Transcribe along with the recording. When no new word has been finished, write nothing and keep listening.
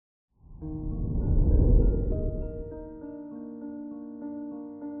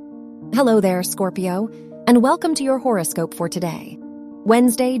Hello there, Scorpio, and welcome to your horoscope for today,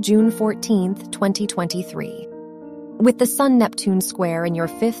 Wednesday, June 14th, 2023. With the Sun-Neptune square in your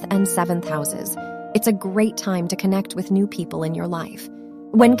 5th and 7th houses, it's a great time to connect with new people in your life.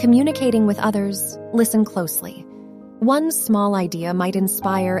 When communicating with others, listen closely. One small idea might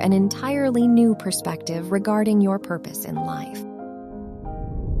inspire an entirely new perspective regarding your purpose in life.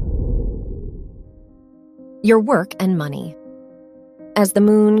 Your work and money. As the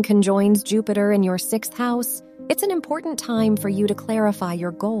moon conjoins Jupiter in your 6th house, it's an important time for you to clarify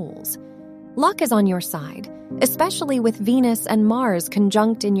your goals. Luck is on your side, especially with Venus and Mars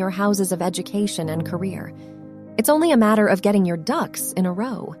conjunct in your houses of education and career. It's only a matter of getting your ducks in a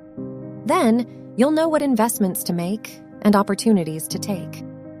row. Then, you'll know what investments to make and opportunities to take.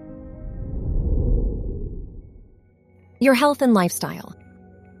 Your health and lifestyle.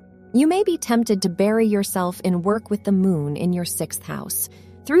 You may be tempted to bury yourself in work with the moon in your 6th house.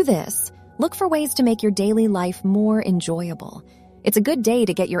 Through this, look for ways to make your daily life more enjoyable. It's a good day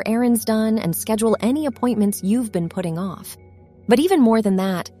to get your errands done and schedule any appointments you've been putting off. But even more than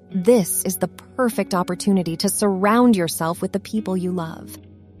that, this is the perfect opportunity to surround yourself with the people you love.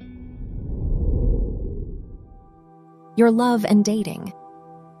 Your love and dating.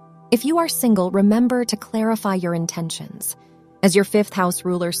 If you are single, remember to clarify your intentions. As your 5th house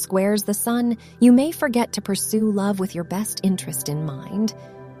ruler squares the sun, you may forget to pursue love with your best interest in mind.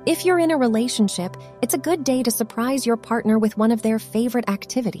 If you're in a relationship, it's a good day to surprise your partner with one of their favorite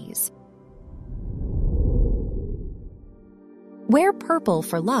activities. Wear purple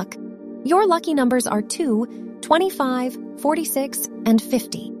for luck. Your lucky numbers are 2, 25, 46, and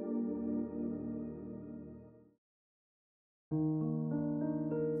 50.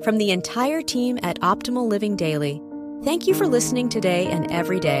 From the entire team at Optimal Living Daily, thank you for listening today and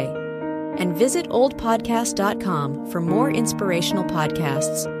every day. And visit oldpodcast.com for more inspirational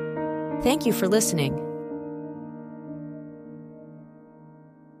podcasts. Thank you for listening.